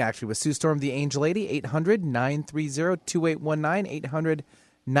reading, actually, with Sue Storm, the Angel Lady, 800-930-2819,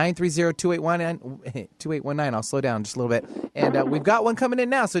 800-930-2819. I'll slow down just a little bit. And we've got one coming in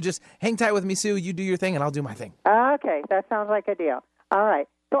now, so just hang tight with me, Sue. You do your thing, and I'll do my thing. Okay, that sounds like a deal. All right.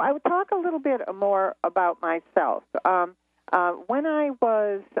 So I would talk a little bit more about myself. When I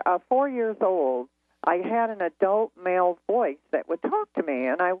was 4 years old, I had an adult male voice that would talk to me,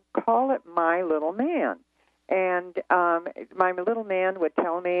 and I would call it my little man. And my little man would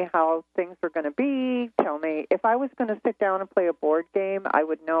tell me how things were going to be, tell me if I was going to sit down and play a board game, I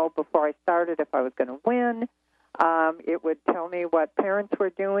would know before I started if I was going to win. It would tell me what parents were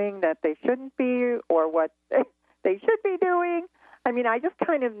doing that they shouldn't be or what they should be doing. I mean, I just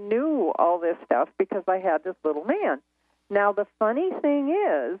kind of knew all this stuff because I had this little man. Now, the funny thing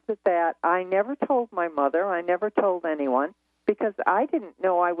is that I never told my mother, I never told anyone, because I didn't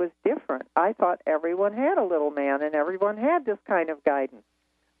know I was different. I thought everyone had a little man and everyone had this kind of guidance.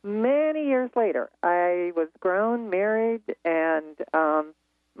 Many years later, I was grown, married, and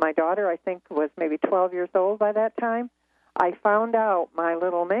my daughter, I think, was maybe 12 years old by that time. I found out my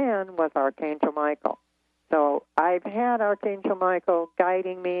little man was Archangel Michael. So I've had Archangel Michael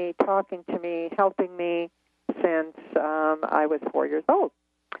guiding me, talking to me, helping me since I was 4 years old.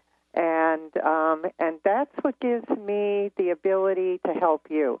 And that's what gives me the ability to help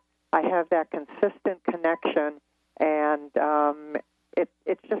you. I have that consistent connection, and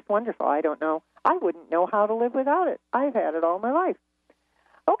it's just wonderful. I don't know. I wouldn't know how to live without it. I've had it all my life.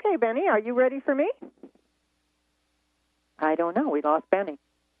 Okay, Benny, are you ready for me? I don't know. We lost Benny.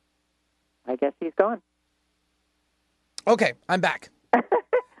 I guess he's gone. Okay, I'm back.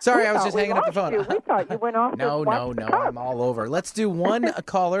 Sorry, I was just hanging up the phone. We thought you went off. No, I'm all over. Let's do one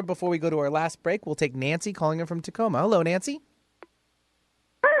caller before we go to our last break. We'll take Nancy calling in from Tacoma. Hello, Nancy.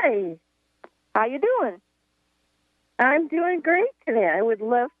 Hi. How you doing? I'm doing great today. I would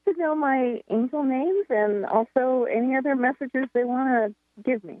love to know my angel names and also any other messages they want to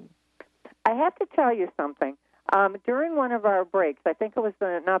give me. I have to tell you something. During one of our breaks, I think it was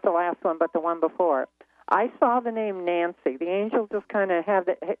not the last one, but the one before, I saw the name Nancy. The angel just kind of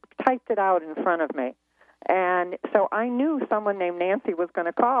typed it out in front of me. And so I knew someone named Nancy was going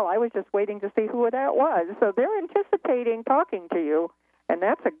to call. I was just waiting to see who that was. So they're anticipating talking to you, and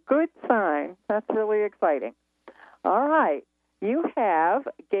that's a good sign. That's really exciting. All right. You have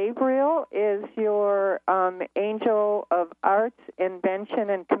Gabriel is your angel of arts, invention,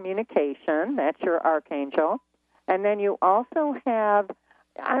 and communication. That's your archangel. And then you also have,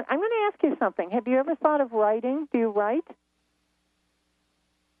 I'm going to ask you something. Have you ever thought of writing? Do you write?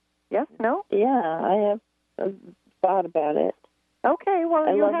 Yes? No? Yeah, I have thought about it. Okay,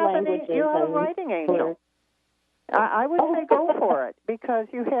 well, you have a writing angel. I would say go for it because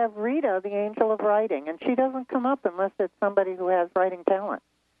you have Rita, the angel of writing, and she doesn't come up unless it's somebody who has writing talent.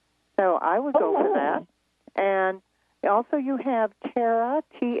 So I would go for that. And also you have Tara,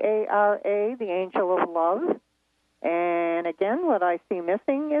 T-A-R-A, the angel of love. And again, what I see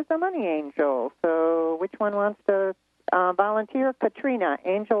missing is a money angel. So which one wants to volunteer? Katrina,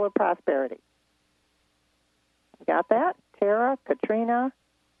 angel of prosperity. Got that? Tara, Katrina,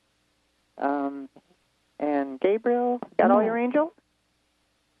 and Gabriel. Got all your angels?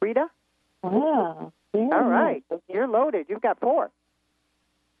 Rita? Yeah. All right. You're loaded. You've got 4.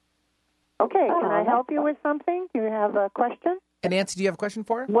 Okay. Can I help you with something? Do you have a question? And Nancy, do you have a question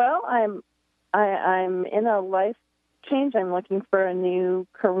for her? Well, I'm in a life change. I'm looking for a new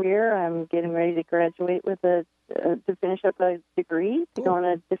career. I'm getting ready to graduate with to finish up a degree to go in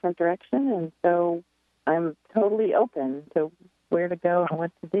a different direction, and so I'm totally open to where to go and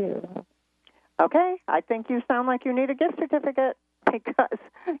what to do. Okay, I think you sound like you need a gift certificate because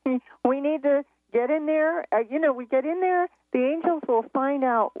we need to get in there. We get in there, the angels will find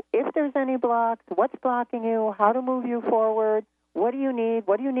out if there's any blocks, what's blocking you, how to move you forward, what do you need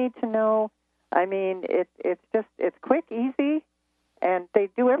to know. I mean, it's quick, easy, and they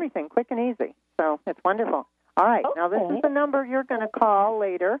do everything quick and easy. So it's wonderful. All right, Now this is the number you're going to call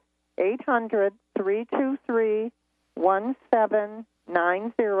later,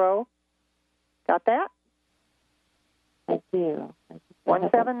 800-323-1790. Got that? I do.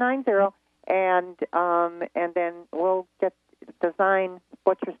 1790, and then we'll design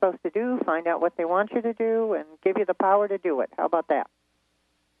what you're supposed to do, find out what they want you to do, and give you the power to do it. How about that?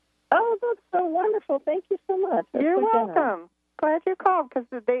 Oh, that's so wonderful. Thank you so much. You're welcome. Glad you called because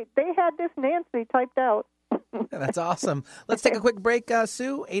they had this Nancy typed out. That's awesome. Let's take a quick break,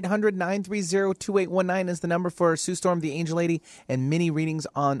 Sue. 800-930-2819 is the number for Sue Storm, the Angel Lady, and mini readings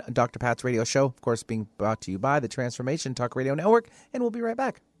on Dr. Pat's radio show. Of course, being brought to you by the Transformation Talk Radio Network. And we'll be right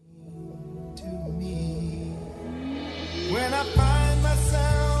back. When I find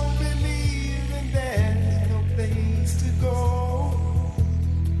myself believing there's no place to go,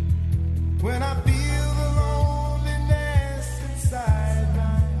 when I feel the loneliness inside my.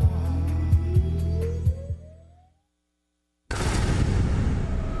 1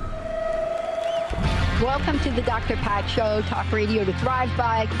 Welcome to the Dr. Pat Show, Talk Radio to Thrive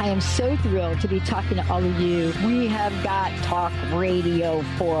By. I am so thrilled to be talking to all of you. We have got talk radio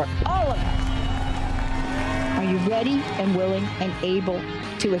for all of us. Are you ready and willing and able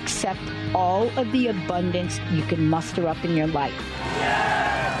to accept all of the abundance you can muster up in your life?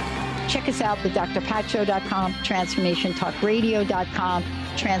 Check us out, thedrpatshow.com, transformationtalkradio.com,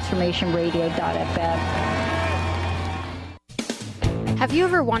 transformationradio.fm. Have you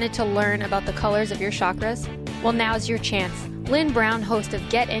ever wanted to learn about the colors of your chakras? Well, now's your chance. Lynn Brown, host of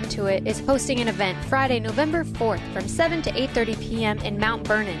Get Into It, is hosting an event Friday, November 4th from 7 to 8:30 p.m. in Mount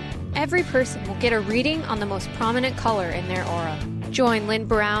Vernon. Every person will get a reading on the most prominent color in their aura. Join Lynn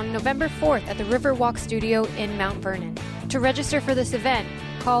Brown November 4th at the Riverwalk Studio in Mount Vernon. To register for this event,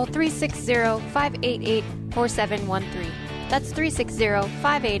 call 360-588-4713. That's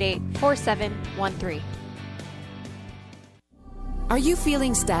 360-588-4713. Are you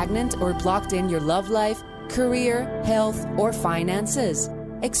feeling stagnant or blocked in your love life, career, health, or finances?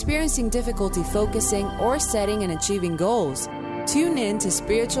 Experiencing difficulty focusing or setting and achieving goals? Tune in to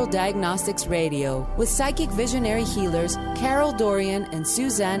Spiritual Diagnostics Radio with psychic visionary healers Carol Dorian and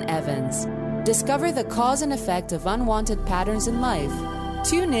Suzanne Evans. Discover the cause and effect of unwanted patterns in life.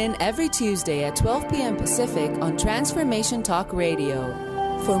 Tune in every Tuesday at 12 p.m. Pacific on Transformation Talk Radio.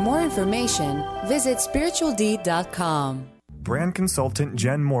 For more information, visit spiritualdeed.com. Brand consultant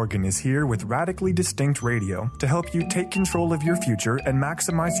Jen Morgan is here with Radically Distinct Radio to help you take control of your future and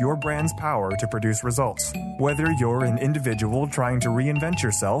maximize your brand's power to produce results. Whether you're an individual trying to reinvent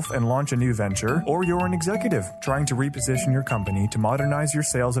yourself and launch a new venture, or you're an executive trying to reposition your company to modernize your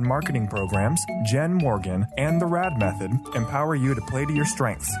sales and marketing programs, Jen Morgan and the RAD Method empower you to play to your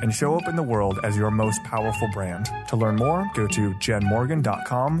strengths and show up in the world as your most powerful brand. To learn more, go to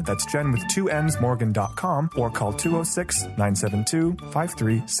jenmorgan.com. That's Jen with 2 N's, Morgan.com, or call 206-972-5366.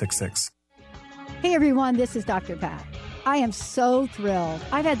 Hey everyone, this is Dr. Pat. I am so thrilled.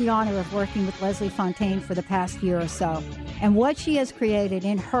 I've had the honor of working with Leslie Fontaine for the past year or so, and what she has created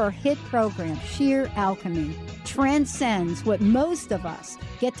in her hit program, Sheer Alchemy, transcends what most of us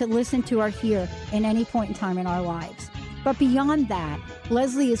get to listen to or hear in any point in time in our lives. But beyond that,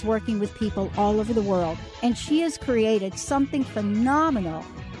 Leslie is working with people all over the world, and she has created something phenomenal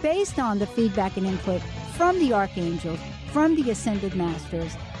based on the feedback and input from the archangels, from the ascended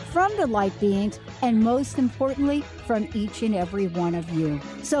masters, from the light beings, and most importantly, from each and every one of you.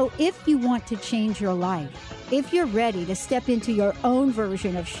 So if you want to change your life, if you're ready to step into your own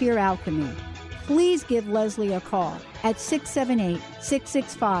version of sheer alchemy, please give Leslie a call at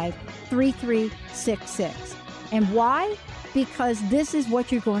 678-665-3366. And why? Because this is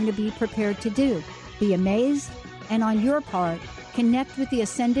what you're going to be prepared to do. Be amazed, and on your part, connect with the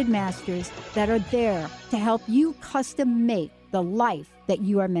ascended masters that are there to help you custom make the life that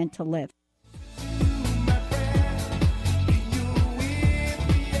you are meant to live.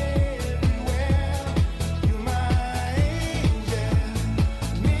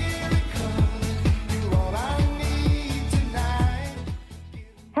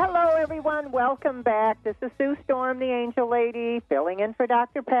 Hello, everyone. Welcome back. This is Sue Storm, the Angel Lady, filling in for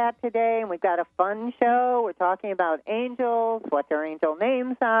Dr. Pat today, and we've got a fun show. We're talking about angels, what their angel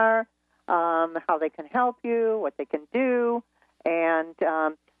names are, how they can help you, what they can do, and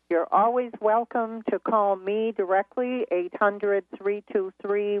you're always welcome to call me directly,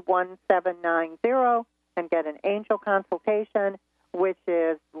 800-323-1790, and get an angel consultation, which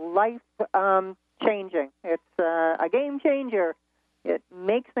is life-changing. It's a game changer. It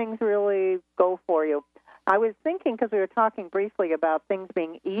makes things really go for you. I was thinking, because we were talking briefly about things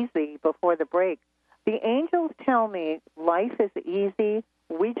being easy before the break, the angels tell me life is easy,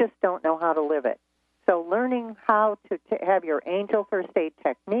 we just don't know how to live it. So learning how to have your angel first aid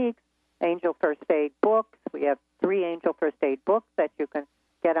techniques, angel first aid books. We have 3 angel first aid books that you can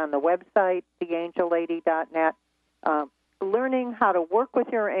get on the website, theangellady.net. Learning how to work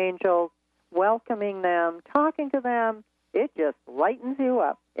with your angels, welcoming them, talking to them, it just lightens you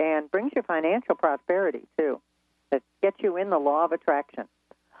up and brings you financial prosperity, too. It gets you in the law of attraction.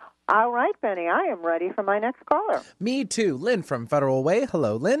 All right, Benny, I am ready for my next caller. Me too. Lynn from Federal Way.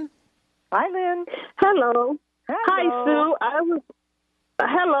 Hello, Lynn. Hi, Lynn. Hello. Hello. Hi, Sue.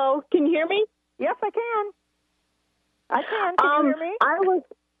 Hello. Can you hear me? Yes, I can. Can you hear me?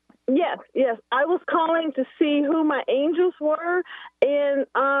 Yes. I was calling to see who my angels were, and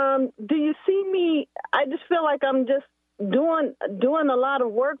do you see me? I just feel like I'm just doing a lot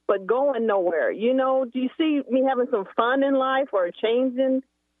of work but going nowhere. You know, do you see me having some fun in life or changing?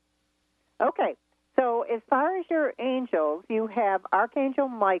 Okay. So as far as your angels, you have Archangel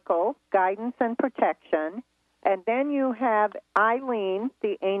Michael, guidance and protection, and then you have Eileen,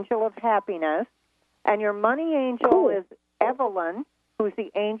 the angel of happiness, And your money angel is Evelyn, who's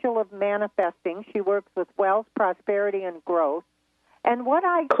the angel of manifesting. She works with wealth, prosperity, and growth. And what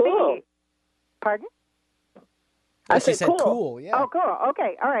I see... Pardon? I said cool. Yeah. Oh, cool.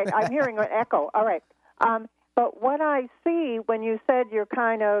 Okay. All right. I'm hearing an echo. All right. But what I see when you said you're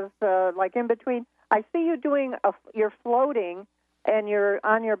kind of like in between, I see you you're floating and you're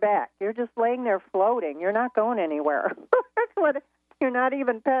on your back. You're just laying there floating. You're not going anywhere. That's what. You're not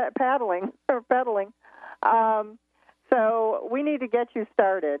even paddling or pedaling. So we need to get you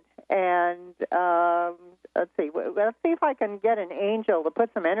started. And let's see if I can get an angel to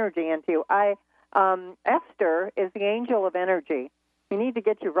put some energy into you. Esther is the angel of energy. You need to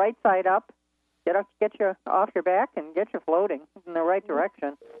get you right side up, get you off your back, and get you floating in the right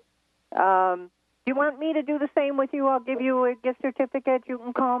direction. Do you want me to do the same with you? I'll give you a gift certificate. You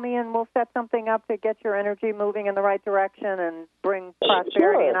can call me, and we'll set something up to get your energy moving in the right direction and bring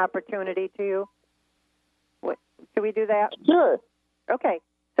prosperity and opportunity to you. Should we do that? Sure. Okay.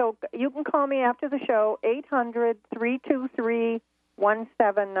 So you can call me after the show,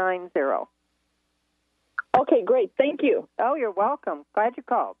 800-323-1790. Okay, great. Thank you. Oh, you're welcome. Glad you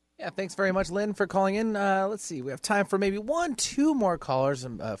called. Yeah, thanks very much, Lynn, for calling in. Let's see. We have time for maybe two more callers.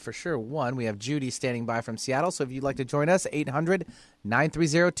 For sure, one. We have Judy standing by from Seattle. So if you'd like to join us,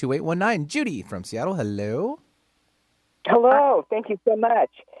 800-930-2819. Judy from Seattle, hello. Hello. Thank you so much.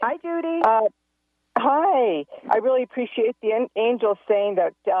 Hi, Judy. Hi. I really appreciate the angels saying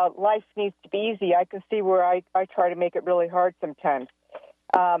that life needs to be easy. I can see where I try to make it really hard sometimes.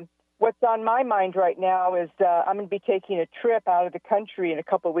 What's on my mind right now is I'm going to be taking a trip out of the country in a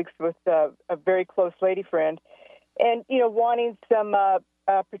couple of weeks with a very close lady friend, and wanting some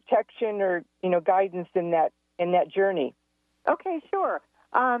protection or guidance in that journey. Okay, sure.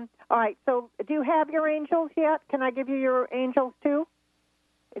 All right. So, do you have your angels yet? Can I give you your angels too?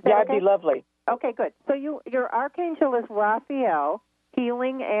 Is that yeah, okay? that'd be lovely. Okay, good. So your archangel is Raphael,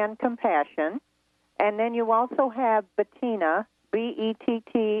 healing and compassion, and then you also have Bettina, Bettina,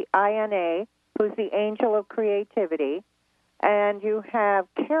 who's the angel of creativity, and you have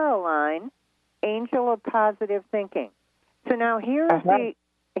Caroline, angel of positive thinking. So now here's the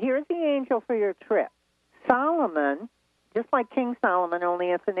angel for your trip. Solomon, just like King Solomon, only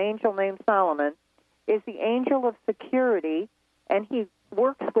it's an angel named Solomon, is the angel of security, and he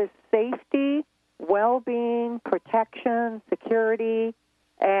works with safety, well-being, protection, security,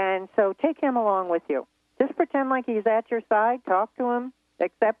 and so take him along with you. Just pretend like he's at your side, talk to him,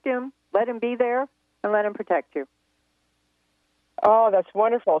 accept him, let him be there, and let him protect you. Oh, that's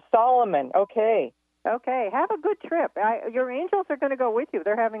wonderful. Solomon, okay. Okay, have a good trip. Your angels are going to go with you.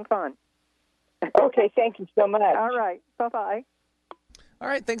 They're having fun. Okay, thank you so much. All right, bye-bye. All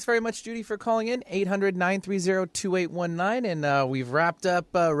right, thanks very much, Judy, for calling in, 800-930-2819, and we've wrapped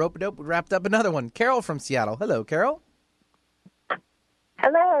up Rope-A-Dope. We wrapped up another one. Carol from Seattle. Hello, Carol.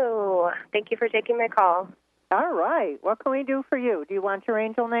 Hello. Thank you for taking my call. All right. What can we do for you? Do you want your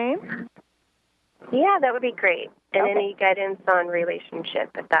angel name? Yeah, that would be great. And any guidance on relationship,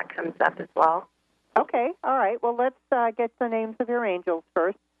 if that comes up as well. Okay. All right. Well, let's get the names of your angels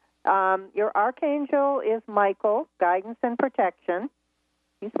first. Your archangel is Michael, guidance and protection.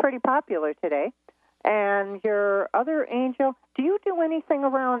 He's pretty popular today. And your other angel, do you do anything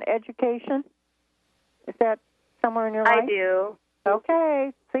around education? Is that somewhere in your life? I do.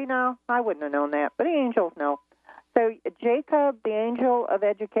 Okay. See, now, I wouldn't have known that, but the angels know. So Jacob, the angel of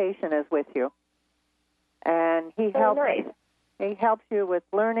education, is with you. And he helps you with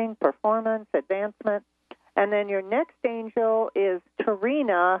learning, performance, advancement. And then your next angel is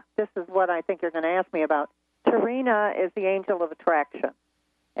Tarina. This is what I think you're going to ask me about. Tarina is the angel of attraction.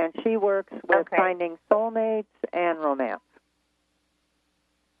 And she works with finding soulmates and romance.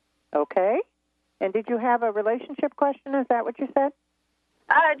 Okay? And did you have a relationship question? Is that what you said?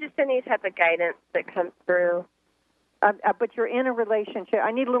 Just any type of guidance that comes through. But you're in a relationship.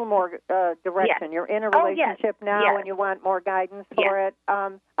 I need a little more direction. Yes. You're in a relationship now and you want more guidance for it.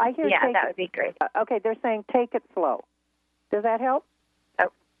 I hear that would be great. Okay, they're saying take it slow. Does that help?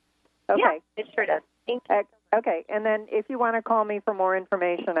 Oh. Okay. Yeah, it sure does. Thank you. Okay, and then if you want to call me for more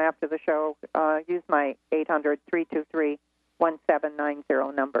information after the show, use my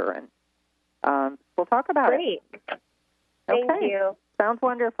 800-323-1790 number, and we'll talk about it. Great. Thank you. Sounds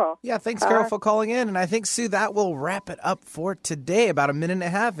wonderful. Yeah, thanks, Carol, for calling in. And I think, Sue, that will wrap it up for today. About a minute and a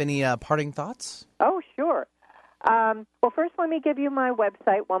half. Any parting thoughts? Oh, sure. Well, first, let me give you my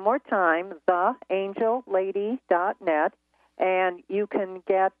website one more time, theangellady.net. And you can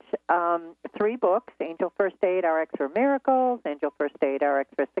get 3 books, Angel First Aid, RX for Miracles, Angel First Aid, RX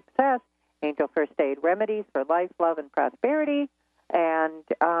for Success, Angel First Aid Remedies for Life, Love, and Prosperity. And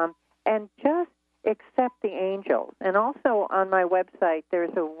just, accept the angels. And also on my website,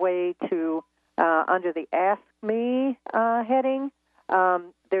 there's a way to, under the Ask Me heading,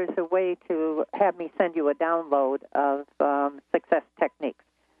 there's a way to have me send you a download of success techniques.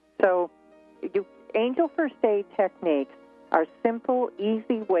 So angel first aid techniques are simple,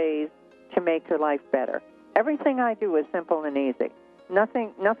 easy ways to make your life better. Everything I do is simple and easy.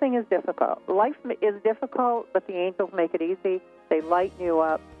 Nothing is difficult. Life is difficult, but the angels make it easy. They lighten you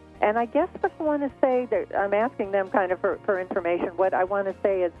up. And I guess what I want to say, that I'm asking them kind of for information. What I want to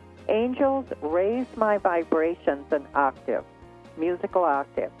say is angels raise my vibrations an octave, musical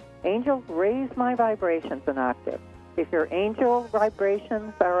octave. Angels raise my vibrations an octave. If your angel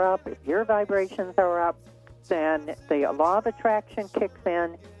vibrations are up, if your vibrations are up, then the law of attraction kicks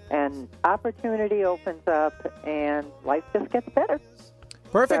in and opportunity opens up and life just gets better.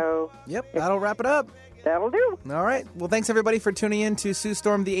 Perfect. So, yep, that'll wrap it up. That'll do. All right. Well, thanks, everybody, for tuning in to Sue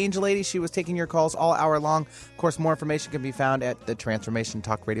Storm, the Angel Lady. She was taking your calls all hour long. Of course, more information can be found at the Transformation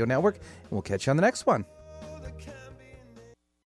Talk Radio Network. And we'll catch you on the next one.